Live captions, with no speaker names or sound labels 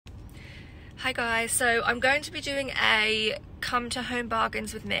Hi guys, so I'm going to be doing a come to Home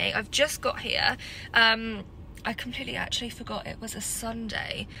Bargains with me. I've just got here. I completely actually forgot it was a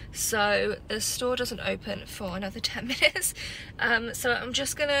Sunday, so the store doesn't open for another 10 minutes. So I'm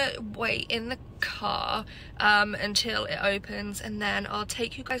just gonna wait in the car until it opens, and then I'll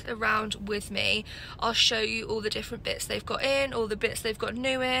take you guys around with me. I'll show you all the different bits they've got in, all the bits they've got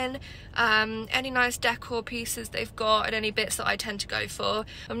new in, any nice decor pieces they've got, and any bits that I tend to go for.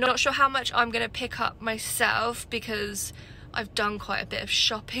 I'm not sure how much I'm gonna pick up myself because I've done quite a bit of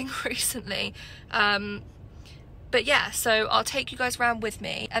shopping recently. But yeah, so I'll take you guys around with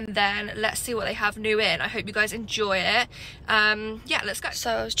me and then let's see what they have new in. I hope you guys enjoy it. Yeah, let's go.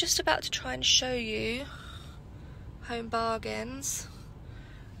 So I was just about to try and show you Home Bargains.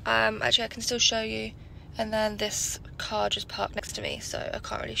 Actually I can still show you. And then this car just parked next to me, so I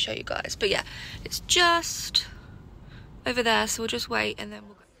can't really show you guys. But yeah, it's just over there, so we'll just wait and then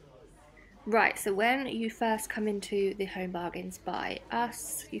we'll go. Right, so when you first come into the Home Bargains by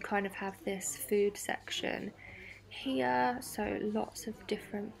us, you kind of have this food section here, so lots of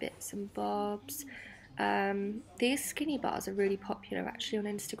different bits and bobs. These skinny bars are really popular actually on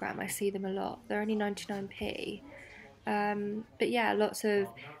Instagram. I see them a lot. They're only 99p. But yeah, lots of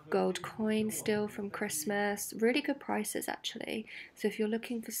gold coins still from Christmas. Really good prices actually. So if you're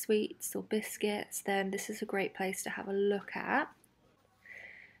looking for sweets or biscuits, then this is a great place to have a look at.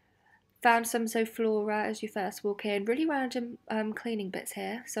 Found some Flora as you first walk in. Really random cleaning bits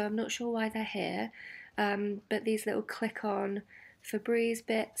here, so I'm not sure why they're here. But these little click-on Febreze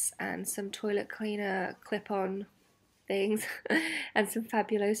bits and some toilet cleaner clip-on things and some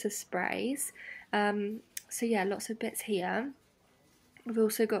Fabulosa sprays. So yeah, lots of bits here. We've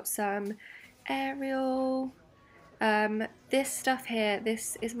also got some Ariel. This stuff here,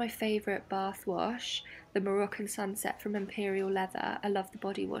 this is my favourite bath wash, the Moroccan Sunset from Imperial Leather. I love the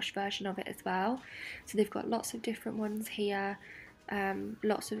body wash version of it as well. So they've got lots of different ones here.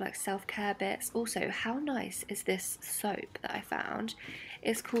 Lots of like self-care bits. Also, how nice is this soap that I found?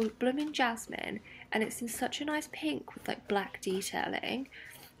 It's called Blooming Jasmine and it's in such a nice pink with like black detailing.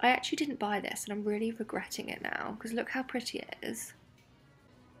 I actually didn't buy this and I'm really regretting it now because look how pretty it is.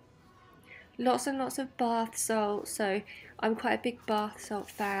 Lots and lots of bath salts, so I'm quite a big bath salt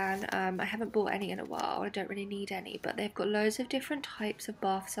fan. I haven't bought any in a while, I don't really need any, but they've got loads of different types of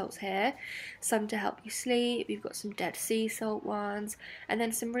bath salts here. Some to help you sleep, you've got some Dead Sea salt ones, and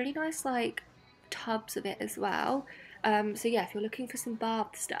then some really nice like tubs of it as well. So yeah, if you're looking for some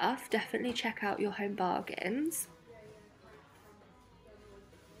bath stuff, definitely check out your Home Bargains.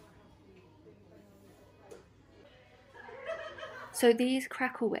 So these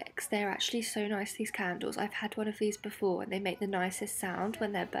crackle wicks, they're actually so nice, these candles. I've had one of these before and they make the nicest sound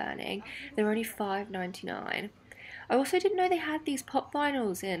when they're burning. They're only $5.99. I also didn't know they had these pop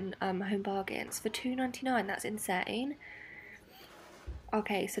vinyls in Home Bargains for $2.99. That's insane.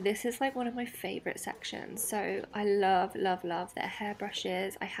 Okay, so this is like one of my favourite sections. So I love, love, love their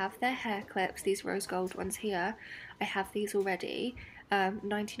hairbrushes. I have their hair clips, these rose gold ones here. I have these already.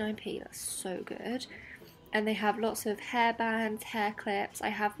 99p, that's so good. And they have lots of hairbands, hair clips. I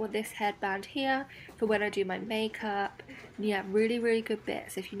have this headband here for when I do my makeup. And yeah, really, really good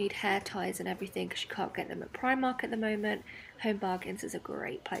bits if you need hair ties and everything because you can't get them at Primark at the moment. Home Bargains is a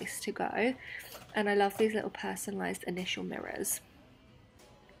great place to go. And I love these little personalised initial mirrors.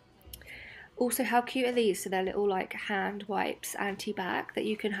 Also, how cute are these? So they're little like hand wipes anti-bac that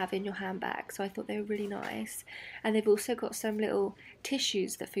you can have in your handbag. So I thought they were really nice. And they've also got some little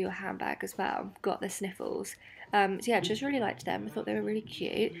tissues that for your handbag as well. Got the sniffles. So yeah, just really liked them. I thought they were really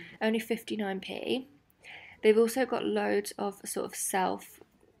cute. Only 59p. They've also got loads of sort of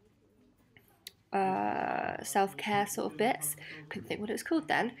self-care sort of bits. Couldn't think what it was called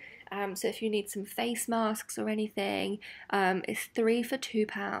then. So if you need some face masks or anything, it's 3 for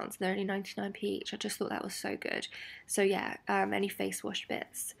 £2. They're only 99p each. I just thought that was so good. So yeah, any face wash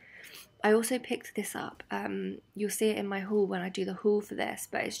bits. I also picked this up. You'll see it in my haul when I do the haul for this,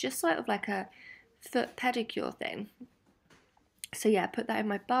 but it's just sort of like a foot pedicure thing. So yeah, put that in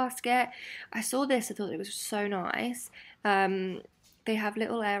my basket. I saw this, I thought it was so nice. They have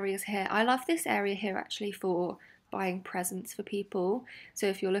little areas here. I love this area here actually for buying presents for people. So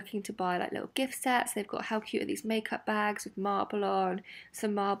if you're looking to buy like little gift sets, they've got how cute are these makeup bags with marble on,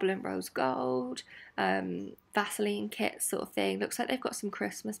 some marble and rose gold, Vaseline kits sort of thing. Looks like they've got some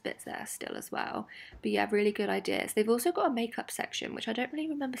Christmas bits there still as well. But yeah, really good ideas. They've also got a makeup section, which I don't really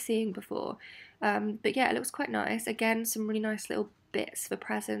remember seeing before. But yeah, it looks quite nice. Again, some really nice little bits for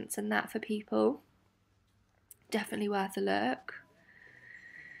presents and that for people. Definitely worth a look.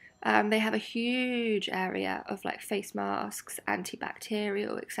 They have a huge area of like face masks,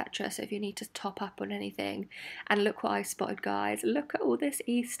 antibacterial, etc. So if you need to top up on anything, and look what I spotted, guys. Look at all this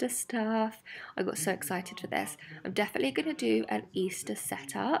Easter stuff. I got so excited for this. I'm definitely going to do an Easter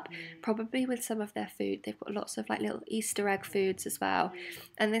setup, probably with some of their food. They've got lots of like little Easter egg foods as well.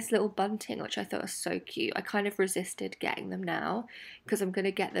 And this little bunting, which I thought was so cute. I kind of resisted getting them now because I'm going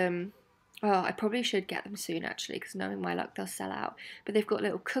to get them. Oh, I probably should get them soon actually, because knowing my luck, they'll sell out. But they've got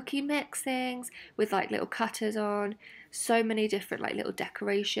little cookie mix things with like little cutters on, so many different like little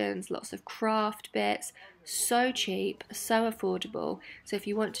decorations, lots of craft bits, so cheap, so affordable. So if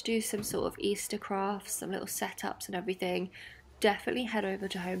you want to do some sort of Easter crafts, some little setups and everything, definitely head over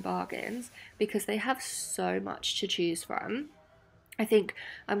to Home Bargains because they have so much to choose from. I think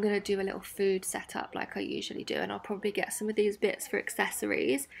I'm going to do a little food setup like I usually do, and I'll probably get some of these bits for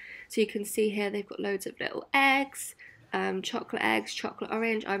accessories. So you can see here they've got loads of little eggs, chocolate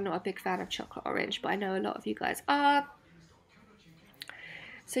orange. I'm not a big fan of chocolate orange, but I know a lot of you guys are.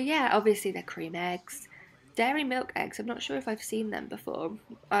 So yeah, obviously they're cream eggs. Dairy milk eggs, I'm not sure if I've seen them before.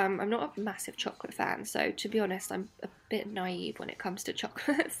 I'm not a massive chocolate fan, so to be honest, I'm a bit naive when it comes to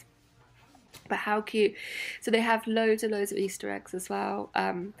chocolates. But how cute. So they have loads and loads of Easter eggs as well.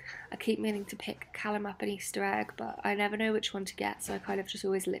 I keep meaning to pick Callum up an Easter egg, but I never know which one to get, so I kind of just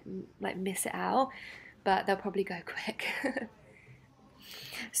always like miss it out. But they'll probably go quick.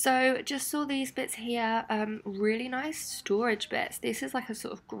 So just saw these bits here, really nice storage bits. This is like a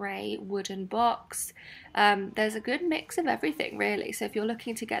sort of grey wooden box. There's a good mix of everything really. So if you're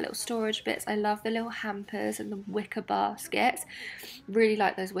looking to get little storage bits, I love the little hampers and the wicker baskets. Really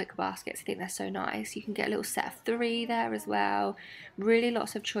like those wicker baskets, I think they're so nice. You can get a little set of 3 there as well. Really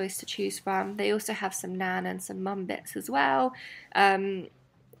lots of choice to choose from. They also have some nan and some mum bits as well.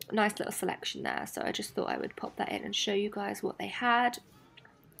 Nice little selection there, so I just thought I would pop that in and show you guys what they had.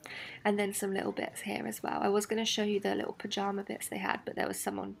 And then some little bits here as well. I was going to show you the little pyjama bits they had, but there was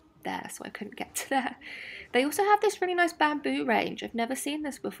someone there, so I couldn't get to there. They also have this really nice bamboo range. I've never seen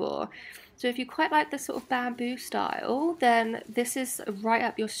this before. So if you quite like the sort of bamboo style, then this is right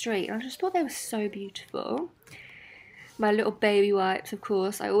up your street. And I just thought they were so beautiful. My little baby wipes, of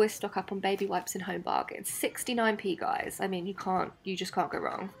course. I always stock up on baby wipes in Home Bargains. 69p, guys. I mean, you just can't go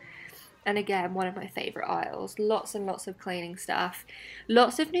wrong. And again, one of my favourite aisles. Lots and lots of cleaning stuff.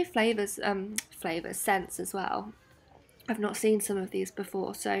 Lots of new flavours, scents as well. I've not seen some of these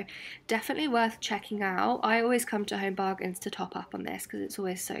before, so definitely worth checking out. I always come to Home Bargains to top up on this because it's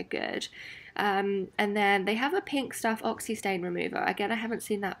always so good. And then they have a pink stuff oxy stain remover. Again, I haven't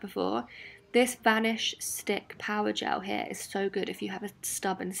seen that before. This Vanish Stick Power Gel here is so good if you have a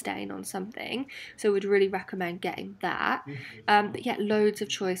stubborn stain on something. So I would really recommend getting that. But yeah, loads of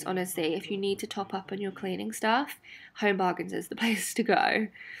choice, honestly. If you need to top up on your cleaning stuff, Home Bargains is the place to go.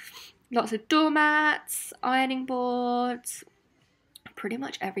 Lots of doormats, ironing boards, pretty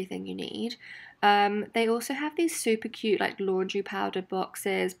much everything you need. They also have these super cute like laundry powder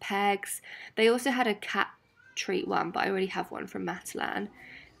boxes, pegs. They also had a cat treat one, but I already have one from Matalan.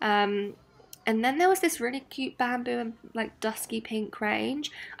 And then there was this really cute bamboo and like dusky pink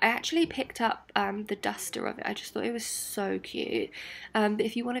range. I actually picked up the duster of it. I just thought it was so cute. But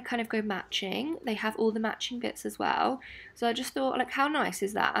if you want to kind of go matching, they have all the matching bits as well. So I just thought, like, how nice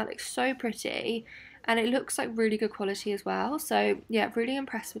is that? It looks so pretty. And it looks like really good quality as well. So yeah, really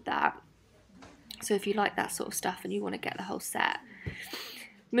impressed with that. So if you like that sort of stuff and you want to get the whole set.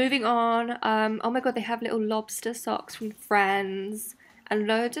 Moving on, oh my god, they have little lobster socks from Friends. And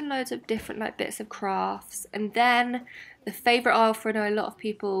loads of different like bits of crafts. And then the favourite aisle for I know a lot of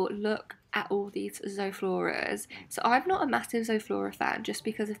people, look at all these Zofloras. So I'm not a massive Zoflora fan just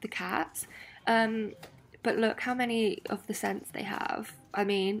because of the cats. But look how many of the scents they have. I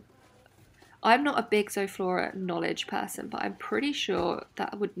mean, I'm not a big Zoflora knowledge person, but I'm pretty sure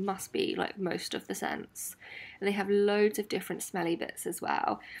that must be like most of the scents. And they have loads of different smelly bits as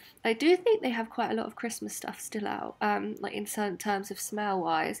well. I do think they have quite a lot of Christmas stuff still out, like in certain terms of smell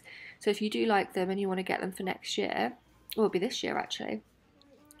wise. So if you do like them and you want to get them for next year, or it'll be this year actually.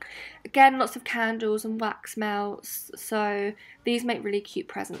 Again, lots of candles and wax melts. So these make really cute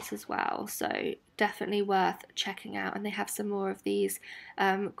presents as well. So definitely worth checking out. And they have some more of these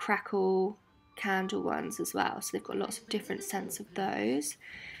crackle candle ones as well. So they've got lots of different scents of those.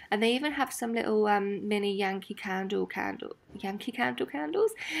 And they even have some little mini Yankee candles. But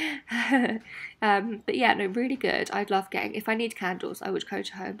yeah, no, really good. I'd love getting, if I need candles, I would go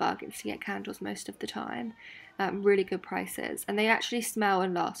to Home Bargains to get candles most of the time. Really good prices. And they actually smell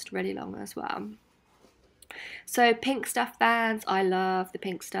and last really long as well. So pink stuff bands, I love the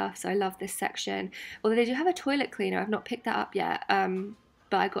pink stuff, so I love this section. Although they do have a toilet cleaner, I've not picked that up yet.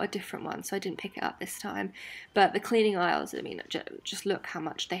 but I got a different one, so I didn't pick it up this time. But the cleaning aisles, I mean, just look how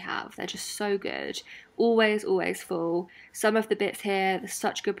much they have. They're just so good. Always, always full. Some of the bits here, they're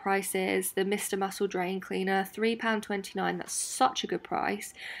such good prices. The Mr. Muscle Drain Cleaner, £3.29. That's such a good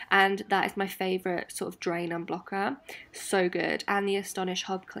price. And that is my favourite sort of drain unblocker. So good. And the Astonish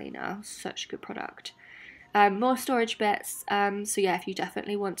Hob Cleaner, such a good product. More storage bits, so yeah, if you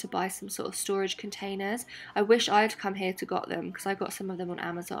definitely want to buy some sort of storage containers, I wish I'd come here to got them, because I got some of them on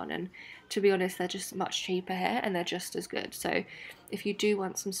Amazon, and to be honest, they're just much cheaper here, and they're just as good. So if you do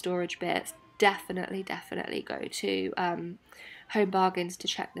want some storage bits, definitely go to Home Bargains to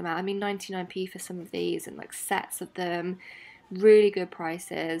check them out. I mean, 99p for some of these, and like sets of them, really good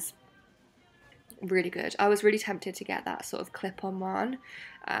prices. Really good. I was really tempted to get that sort of clip-on one,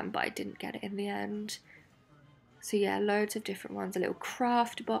 but I didn't get it in the end. So yeah, loads of different ones. A little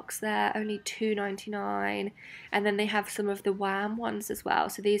craft box there, only £2.99. And then they have some of the Wham ones as well.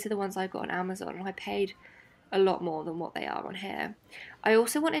 So these are the ones I got on Amazon, and I paid a lot more than what they are on here. I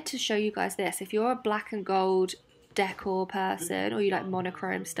also wanted to show you guys this. If you're a black and gold decor person, or you like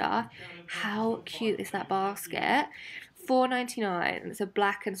monochrome stuff, how cute is that basket? £4.99. It's a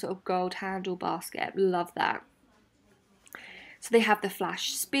black and sort of gold handle basket. Love that. So they have the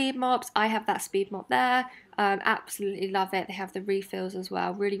Flash speed mops. I have that speed mop there. Absolutely love it. They have the refills as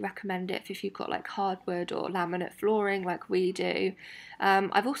well. Really recommend it if you've got like hardwood or laminate flooring like we do.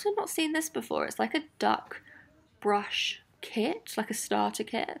 I've also not seen this before. It's like a duck brush kit, like a starter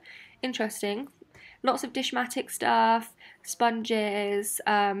kit. Interesting. Lots of Dishmatic stuff, sponges,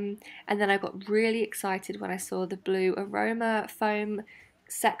 and then I got really excited when I saw the blue aroma foam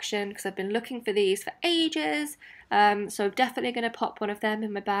section, because I've been looking for these for ages. So I'm definitely going to pop one of them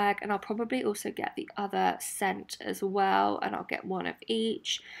in my bag, and I'll probably also get the other scent as well, and I'll get one of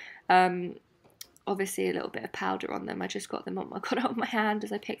each. Obviously a little bit of powder on them. I just got them on my hand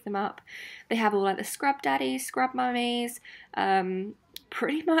as I picked them up. They have all like the scrub daddies, scrub mummies,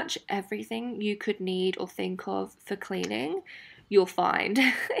 pretty much everything you could need or think of for cleaning, you'll find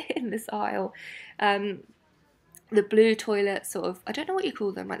in this aisle. The blue toilet sort of, I don't know what you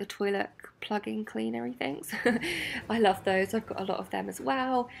call them, like the toilet plug-in cleanery things. I love those. I've got a lot of them as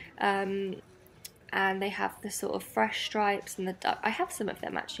well. And they have the sort of fresh stripes and the duck. I have some of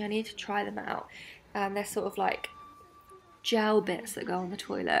them actually. I need to try them out. They're sort of like gel bits that go on the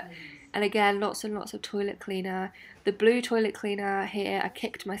toilet. And again, lots and lots of toilet cleaner. The blue toilet cleaner here, I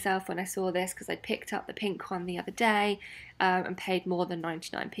kicked myself when I saw this, because I picked up the pink one the other day and paid more than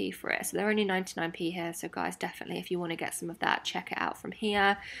 99p for it. So they're only 99p here. So guys, definitely if you want to get some of that, check it out from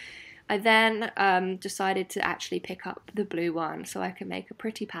here. I then decided to actually pick up the blue one, so I can make a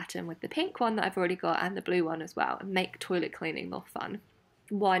pretty pattern with the pink one that I've already got and the blue one as well, and make toilet cleaning more fun.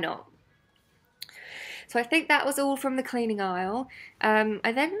 Why not? So I think that was all from the cleaning aisle.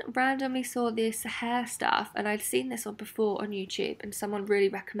 I then randomly saw this hair stuff, and I'd seen this on before on YouTube, and someone really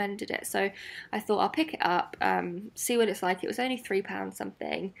recommended it. So I thought I'll pick it up, see what it's like. It was only £3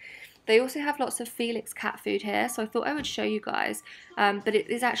 something. They also have lots of Felix cat food here, so I thought I would show you guys. But it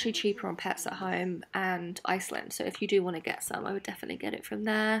is actually cheaper on Pets at Home and Iceland. So if you do want to get some, I would definitely get it from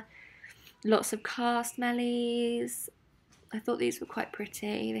there. Lots of car smellies. I thought these were quite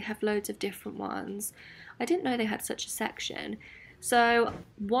pretty. They have loads of different ones. I didn't know they had such a section. So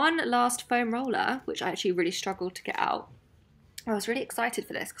one last foam roller, which I actually really struggled to get out. I was really excited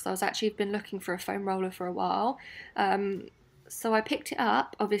for this because I was actually been looking for a foam roller for a while. So I picked it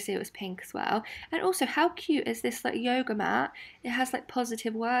up. Obviously it was pink as well. And also, how cute is this like yoga mat? It has like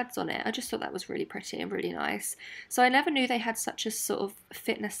positive words on it. I just thought that was really pretty and really nice. So I never knew they had such a sort of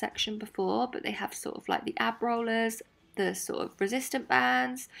fitness section before, but they have sort of like the ab rollers, the sort of resistant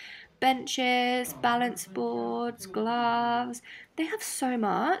bands, benches, balance boards, gloves. They have so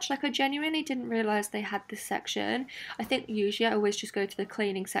much. Like, I genuinely didn't realise they had this section. I think usually I always just go to the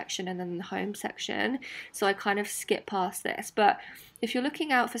cleaning section and then the home section, so I kind of skip past this. But if you're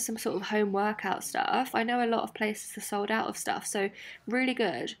looking out for some sort of home workout stuff, I know a lot of places are sold out of stuff, so really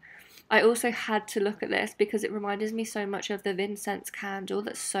good. I also had to look at this because it reminded me so much of the Vincennes candle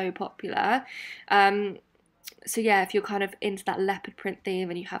that's so popular. So yeah, if you're kind of into that leopard print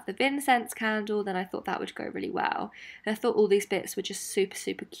theme and you have the Vincennes candle, then I thought that would go really well. And I thought all these bits were just super,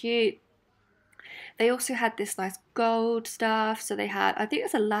 super cute. They also had this nice gold stuff. So they had, I think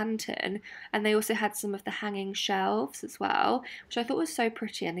it's a lantern, and they also had some of the hanging shelves as well, which I thought was so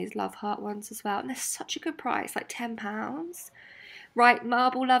pretty, and these love heart ones as well. And they're such a good price, like £10. Right,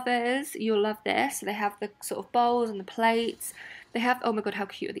 marble lovers, you'll love this. So they have the sort of bowls and the plates. They have, oh my god, how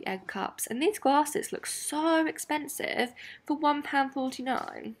cute are the egg cups. And these glasses look so expensive for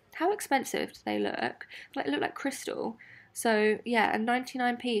 £1.49. How expensive do they look? Like, look like crystal. So yeah, and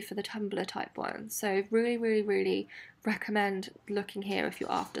 99p for the tumbler type one. So really recommend looking here if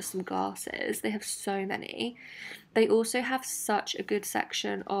you're after some glasses. They have so many. They also have such a good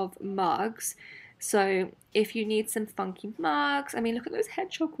section of mugs. So if you need some funky mugs, I mean, look at those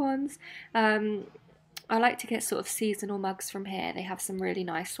hedgehog ones. I like to get sort of seasonal mugs from here. They have some really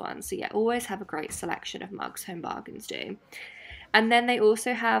nice ones. So yeah, always have a great selection of mugs, Home Bargains do. And then they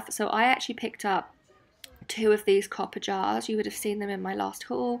also have, so I actually picked up 2 of these copper jars. You would have seen them in my last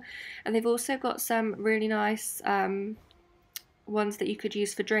haul. And they've also got some really nice ones that you could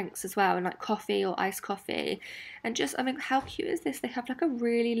use for drinks as well, and like coffee or iced coffee. And just, I mean, how cute is this? They have like a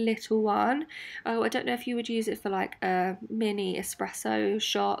really little one. Oh, I don't know if you would use it for like a mini espresso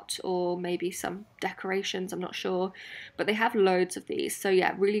shot or maybe some decorations, I'm not sure, but they have loads of these. So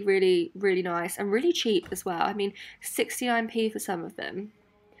yeah, really nice and really cheap as well. I mean, 69p for some of them.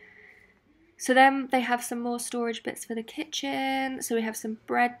 So then they have some more storage bits for the kitchen. So we have some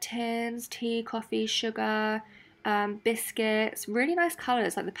bread tins, tea, coffee, sugar, biscuits, really nice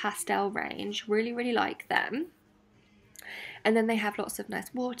colours like the pastel range, really like them. And then they have lots of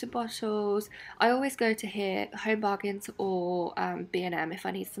nice water bottles. I always go to here, Home Bargains or B&M if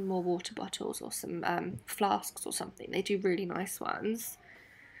I need some more water bottles or some flasks or something. They do really nice ones.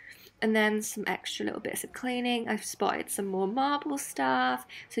 And then some extra little bits of cleaning. I've spotted some more marble stuff.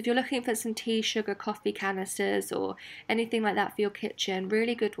 So if you're looking for some tea, sugar, coffee canisters or anything like that for your kitchen,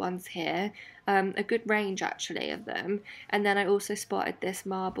 really good ones here. A good range actually of them. And then I also spotted this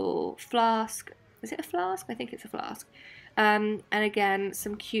marble flask. Is it a flask? I think it's a flask. And again,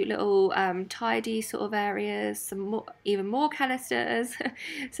 some cute little tidy sort of areas, some more, even more canisters.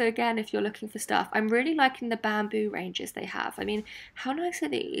 So again, if you're looking for stuff, I'm really liking the bamboo ranges they have. I mean, how nice are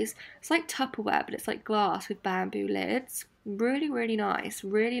these? It's like Tupperware, but it's like glass with bamboo lids. Really nice.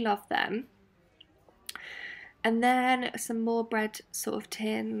 Really love them. And then some more bread sort of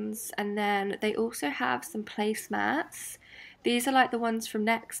tins. And then they also have some placemats. These are like the ones from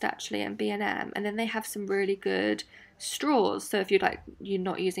Next actually and B&M. And then they have some really good straws. So if you're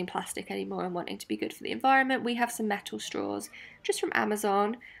not using plastic anymore and wanting to be good for the environment, we have some metal straws just from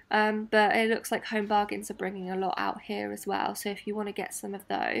Amazon. But it looks like Home Bargains are bringing a lot out here as well. So if you want to get some of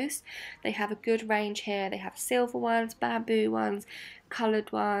those, they have a good range here. They have silver ones, bamboo ones,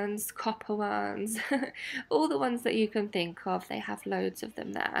 coloured ones, copper ones, all the ones that you can think of. They have loads of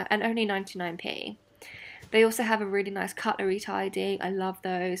them there, and only 99p. They also have a really nice cutlery tidy. I love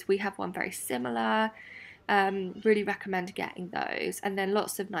those. We have one very similar. Really recommend getting those. And then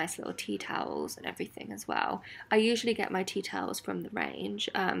lots of nice little tea towels and everything as well. I usually get my tea towels from the range,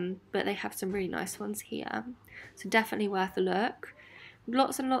 but they have some really nice ones here. So definitely worth a look.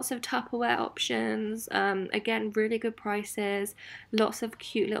 Lots and lots of Tupperware options. Again, really good prices. Lots of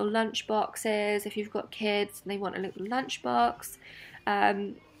cute little lunch boxes. If you've got kids and they want a little lunch box.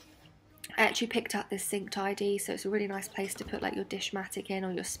 I actually picked up this sink tidy, so it's a really nice place to put like your Dishmatic in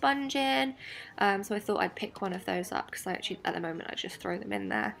or your sponge in. So I thought I'd pick one of those up because at the moment I just throw them in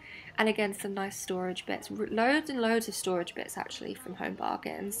there. And again, some nice storage bits, loads and loads of storage bits actually from Home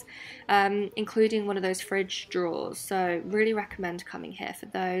Bargains, including one of those fridge drawers. So really recommend coming here for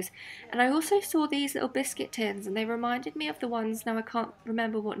those. And I also saw these little biscuit tins, and they reminded me of the ones, now I can't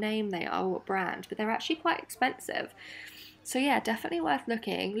remember what name they are or what brand, but they're actually quite expensive. So yeah, definitely worth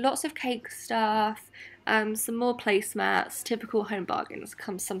looking. Lots of cake stuff, some more placemats, typical Home Bargains,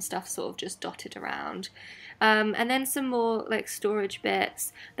 some stuff sort of just dotted around. And then some more like storage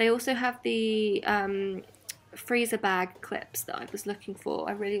bits. They also have the freezer bag clips that I was looking for.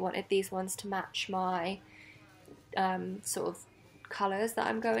 I really wanted these ones to match my sort of colours that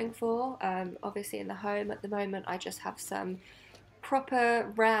I'm going for. Obviously in the home at the moment I just have some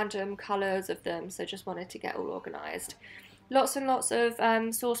proper random colours of them, so just wanted to get all organised. Lots and lots of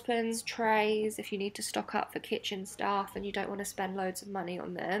saucepans, trays, if you need to stock up for kitchen stuff and you don't want to spend loads of money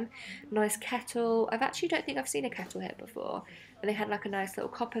on them. Nice kettle. I actually don't think I've seen a kettle here before, but they had like a nice little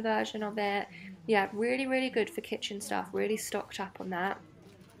copper version of it. Yeah, really good for kitchen stuff, really stocked up on that.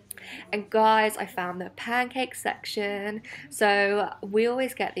 And guys, I found the pancake section. So we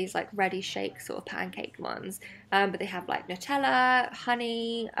always get these like ready shake sort of pancake ones, but they have like Nutella,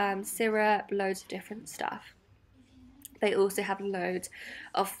 honey, syrup, loads of different stuff. They also have loads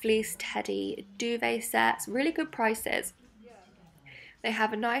of fleece teddy duvet sets, really good prices. They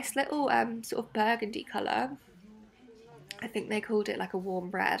have a nice little sort of burgundy colour. I think they called it like a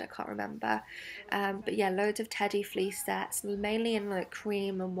warm red, I can't remember. But yeah, loads of teddy fleece sets, mainly in like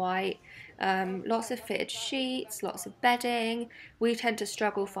cream and white. Lots of fitted sheets, lots of bedding. We tend to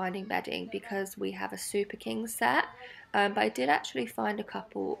struggle finding bedding because we have a Super King set. But I did actually find a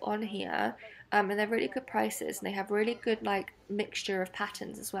couple on here. and they're really good prices, and they have really good like mixture of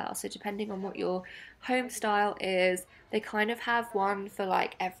patterns as well. So depending on what your home style is, they kind of have one for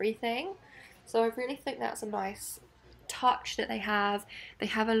like everything. So I really think that's a nice touch that they have. They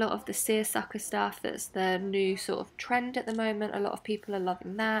have a lot of the seersucker stuff that's the new sort of trend at the moment. A lot of people are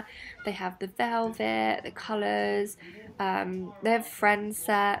loving that. They have the velvet, the colours, they have friend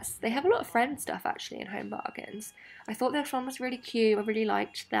sets. They have a lot of friend stuff actually in Home Bargains. I thought this one was really cute. I really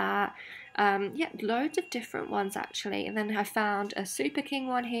liked that. Yeah, loads of different ones actually. And then I found a Super King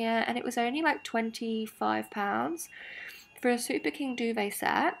one here, and it was only like £25 for a Super King duvet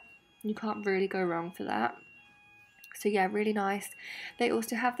set. You can't really go wrong for that. So yeah, really nice. They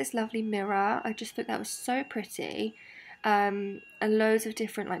also have this lovely mirror. I just thought that was so pretty. And loads of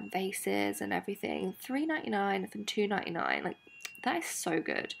different like vases and everything. $3.99 from $2.99. Like, that is so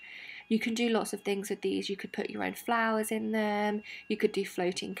good. You can do lots of things with these. You could put your own flowers in them. You could do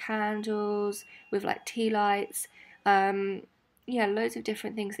floating candles with like tea lights. Yeah, loads of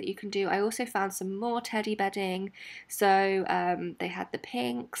different things that you can do. I also found some more teddy bedding. So they had the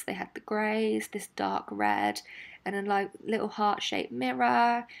pinks, they had the greys, this dark red, and a like little heart-shaped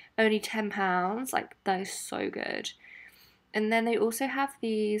mirror. Only £10. Like, that is so good. And then they also have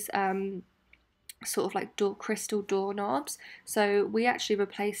these sort of like crystal doorknobs. So we actually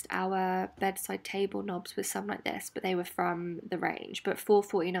replaced our bedside table knobs with some like this, but they were from the range. But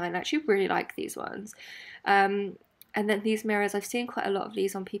 $4.49. I actually really like these ones. And then these mirrors, I've seen quite a lot of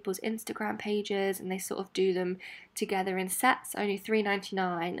these on people's Instagram pages, and they sort of do them together in sets. Only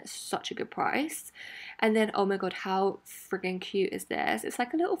 $3.99, such a good price. And then, oh my god, how friggin' cute is this? It's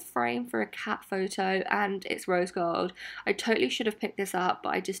like a little frame for a cat photo, and it's rose gold. I totally should have picked this up, but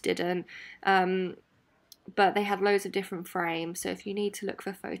I just didn't. But they had loads of different frames, so if you need to look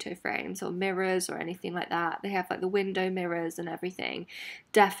for photo frames or mirrors or anything like that, they have like the window mirrors and everything.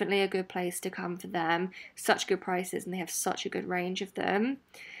 Definitely a good place to come for them. Such good prices, and they have such a good range of them.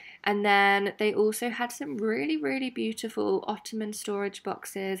 And then they also had some really, really beautiful ottoman storage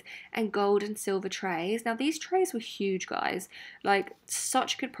boxes and gold and silver trays. Now, these trays were huge, guys. Like,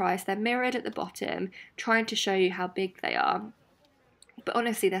 such good price. They're mirrored at the bottom, trying to show you how big they are. But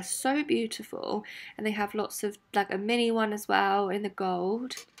honestly, they're so beautiful, and they have lots of, like, a mini one as well in the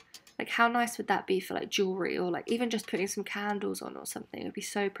gold. Like, how nice would that be for, like, jewellery, or, like, even just putting some candles on or something? It would be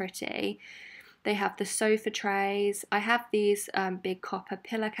so pretty. They have the sofa trays. I have these big copper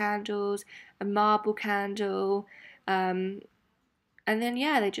pillar candles, a marble candle, and then,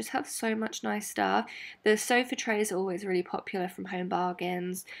 yeah, they just have so much nice stuff. The sofa trays are always really popular from Home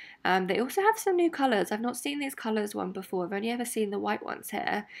Bargains. They also have some new colours. I've not seen these colours one before. I've only ever seen the white ones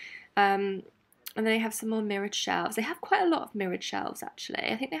here. And then they have some more mirrored shelves. They have quite a lot of mirrored shelves,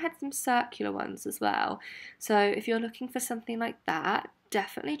 actually. I think they had some circular ones as well. So if you're looking for something like that,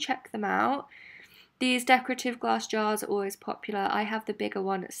 definitely check them out. These decorative glass jars are always popular. I have the bigger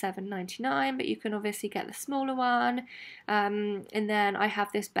one at $7.99, but you can obviously get the smaller one. And then I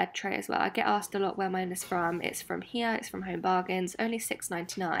have this bed tray as well. I get asked a lot where mine is from. It's from here. It's from Home Bargains. Only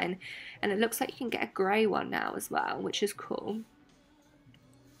 $6.99. And it looks like you can get a grey one now as well, which is cool.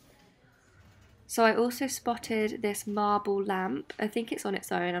 So I also spotted this marble lamp. I think it's on its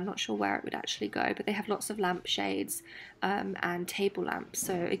own. I'm not sure where it would actually go, but they have lots of lampshades and table lamps.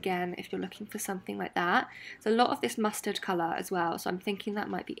 So again, if you're looking for something like that, there's a lot of this mustard colour as well. So I'm thinking that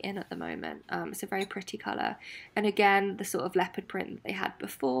might be in at the moment. It's a very pretty colour. And again, the sort of leopard print that they had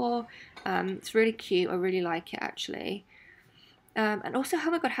before. It's really cute. I really like it actually. And also,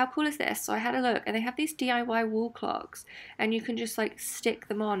 oh my god, how cool is this? So I had a look, and they have these DIY wall clocks, and you can just like stick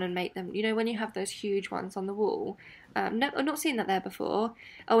them on and make them, you know, when you have those huge ones on the wall. No, I've not seen that there before.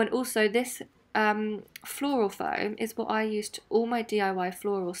 Oh, and also this floral foam is what I use to all my DIY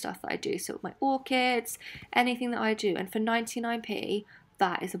floral stuff that I do. So my orchids, anything that I do, and for 99p,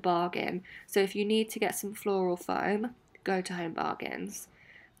 that is a bargain. So if you need to get some floral foam, go to Home Bargains.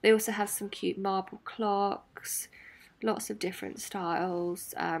 They also have some cute marble clocks. Lots of different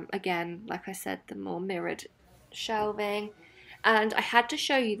styles. Again, like I said, the more mirrored shelving. And I had to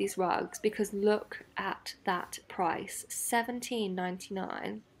show you these rugs because look at that price,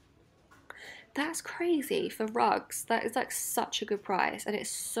 $17.99. That's crazy for rugs. That is like such a good price, and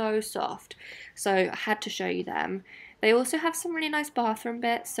it's so soft. So I had to show you them. They also have some really nice bathroom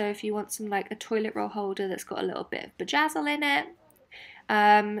bits. So if you want some like a toilet roll holder that's got a little bit of bedazzle in it,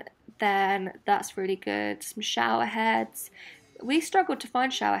 then that's really good. Some shower heads. We struggled to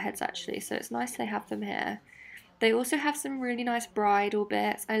find shower heads actually, so it's nice they have them here. They also have some really nice bridal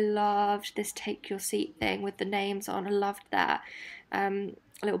bits. I loved this take your seat thing with the names on. I loved that. A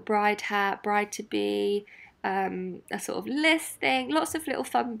little bride hat, bride to be, a sort of list thing, lots of little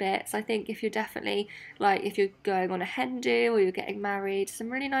fun bits. I think if you're definitely, like, if you're going on a hen do or you're getting married, some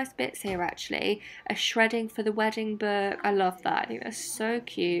really nice bits here actually. A shredding for the wedding book, I love that. I think that's so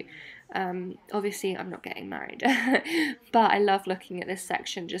cute. Obviously I'm not getting married, but I love looking at this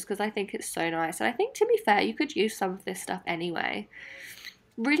section just because I think it's so nice. And I think, to be fair, you could use some of this stuff anyway.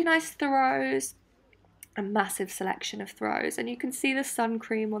 Really nice throws, a massive selection of throws, and you can see the sun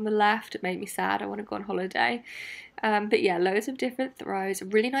cream on the left. It made me sad, I want to go on holiday. But yeah, loads of different throws. A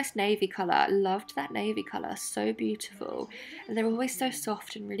really nice navy colour, I loved that navy colour, so beautiful, and they're always so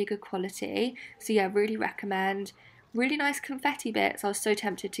soft and really good quality, so yeah, really recommend. Really nice confetti bits. I was so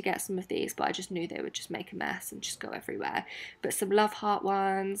tempted to get some of these, but I just knew they would just make a mess and just go everywhere. But some love heart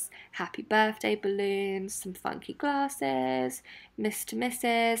ones, happy birthday balloons, some funky glasses, Mr.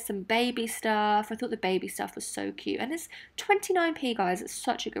 Mrs., some baby stuff. I thought the baby stuff was so cute. And it's 29p, guys. It's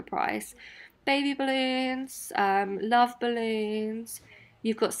such a good price. Baby balloons, love balloons.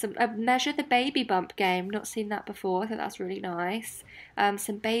 You've got some measure the baby bump game. Not seen that before. I think that's really nice.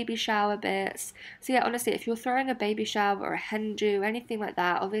 Some baby shower bits. So yeah, honestly, if you're throwing a baby shower or a hen do, anything like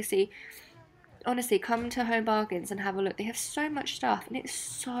that, honestly, come to Home Bargains and have a look. They have so much stuff and it's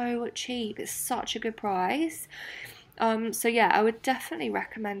so cheap. It's such a good price. So yeah, I would definitely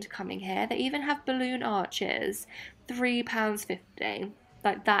recommend coming here. They even have balloon arches, £3.50.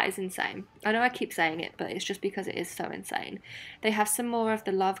 Like, that is insane. I know I keep saying it, but it's just because it is so insane. They have some more of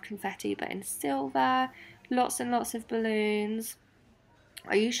the love confetti, but in silver. Lots and lots of balloons.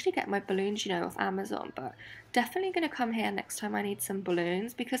 I usually get my balloons, you know, off Amazon, but definitely going to come here next time I need some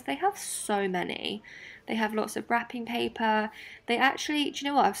balloons because they have so many. They have lots of wrapping paper. They actually, do you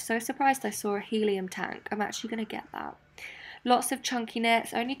know what? I was so surprised I saw a helium tank. I'm actually going to get that. Lots of chunky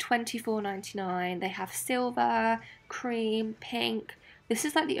knits, only £24.99. They have silver, cream, pink. This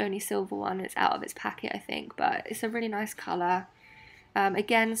is like the only silver one. It's out of its packet, I think, but it's a really nice colour.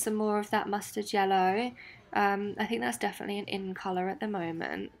 Again, some more of that mustard yellow. I think that's definitely an in colour at the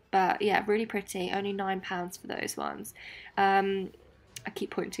moment. But yeah, really pretty. Only £9 for those ones. I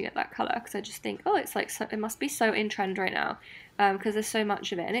keep pointing at that colour because I just think, oh, it's like so, it must be so in trend right now because there's so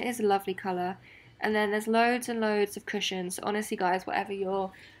much of it. And it is a lovely colour. And then there's loads and loads of cushions. So honestly, guys, whatever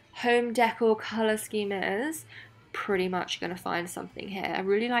your home decor colour scheme is, pretty much going to find something here. I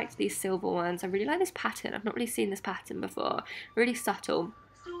really liked these silver ones. I really like this pattern. I've not really seen this pattern before. Really subtle,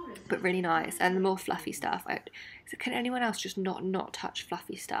 but really nice. And the more fluffy stuff. Can anyone else just not touch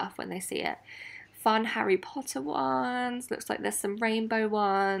fluffy stuff when they see it? Fun Harry Potter ones. Looks like there's some rainbow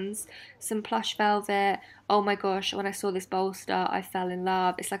ones. Some plush velvet. Oh my gosh, when I saw this bolster, I fell in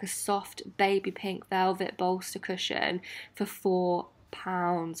love. It's like a soft baby pink velvet bolster cushion for £4.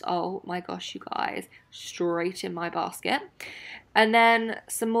 Oh my gosh, you guys, straight in my basket. And then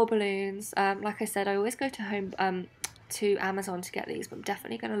some more balloons. Like I said, I always go to Amazon to get these, but I'm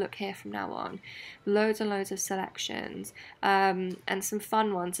definitely going to look here from now on. Loads and loads of selections, and some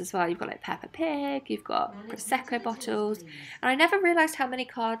fun ones as well. You've got like Peppa Pig, you've got Prosecco bottles, and I never realised how many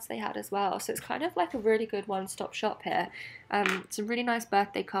cards they had as well, so it's kind of like a really good one-stop shop here. Some really nice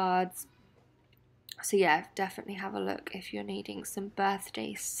birthday cards. So yeah, definitely have a look if you're needing some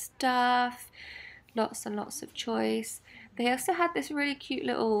birthday stuff. Lots and lots of choice. They also had this really cute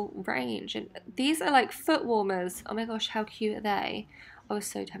little range, and these are like foot warmers. Oh my gosh, how cute are they? I was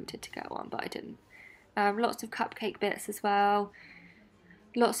so tempted to get one, but I didn't. Lots of cupcake bits as well.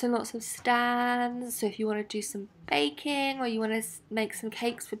 Lots and lots of stands. So if you want to do some baking or you want to make some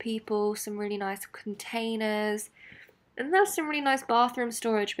cakes for people, some really nice containers. And there's some really nice bathroom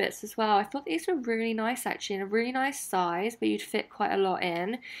storage bits as well. I thought these were really nice actually, and a really nice size, but you'd fit quite a lot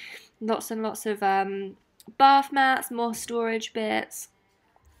in. Lots and lots of bath mats, more storage bits,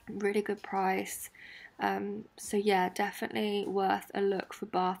 really good price. So yeah, definitely worth a look for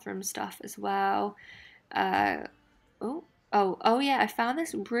bathroom stuff as well. Oh yeah, I found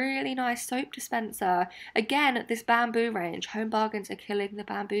this really nice soap dispenser. Again, at this bamboo range. Home Bargains are killing the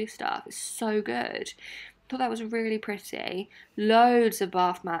bamboo stuff. It's so good. Thought that was really pretty. Loads of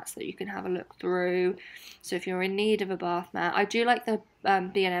bath mats that you can have a look through. So if you're in need of a bath mat, I do like the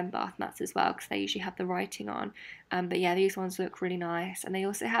B&M bath mats as well because they usually have the writing on. But yeah, these ones look really nice, and they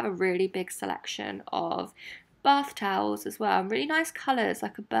also have a really big selection of bath towels as well. Really nice colours,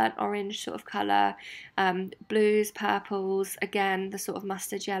 like a burnt orange sort of colour, blues, purples, again the sort of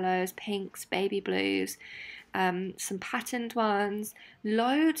mustard yellows, pinks, baby blues. Some patterned ones,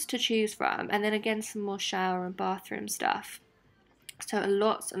 loads to choose from, and then again some more shower and bathroom stuff. So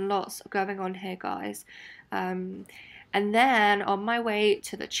lots and lots going on here, guys. And then on my way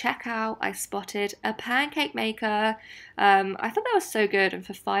to the checkout, I spotted a pancake maker. I thought that was so good, and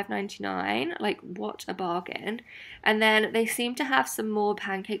for $5.99, like what a bargain. And then they seem to have some more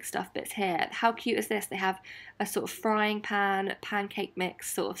pancake stuff bits here. How cute is this? They have a sort of frying pan, pancake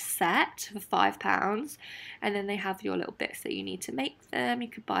mix sort of set for £5. And then they have your little bits that you need to make them. You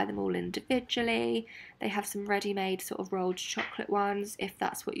could buy them all individually. They have some ready-made sort of rolled chocolate ones if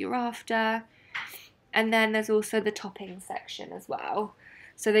that's what you're after. And then there's also the topping section as well.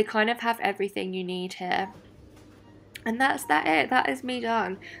 So they kind of have everything you need here. And that's it. That is me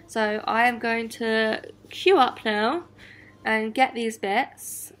done. So I am going to queue up now and get these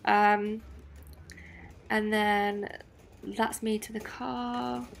bits. And then that's me to the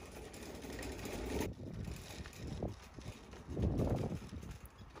car.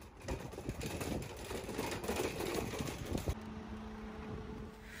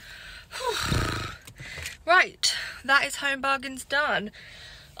 Right, that is Home Bargains done.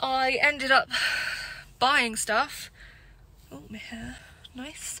 I ended up buying stuff. Oh, my hair,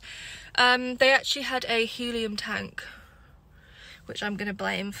 nice. They actually had a helium tank, which I'm going to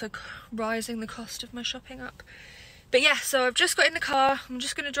blame for rising the cost of my shopping up. But yeah, so I've just got in the car. I'm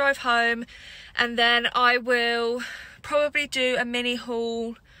just going to drive home, and then I will probably do a mini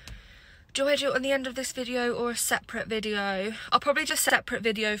haul. Do I do it on the end of this video or a separate video? I'll probably just separate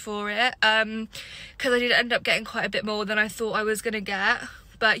video for it, because I did end up getting quite a bit more than I thought I was going to get.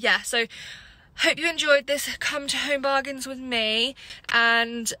 But yeah, so hope you enjoyed this Come to Home Bargains with me.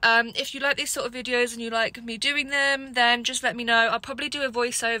 And if you like these sort of videos and you like me doing them, then just let me know. I'll probably do a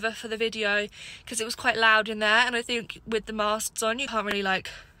voiceover for the video because it was quite loud in there, and I think with the masks on you can't really like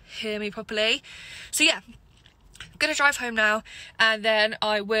hear me properly. So yeah, gonna drive home now, and then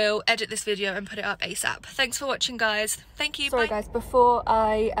I will edit this video and put it up ASAP. Thanks for watching, guys. Thank you. Sorry, bye. Guys, before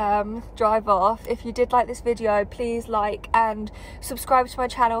I drive off, if you did like this video, please like and subscribe to my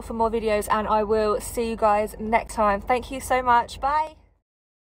channel for more videos, and I will see you guys next time. Thank you so much. Bye.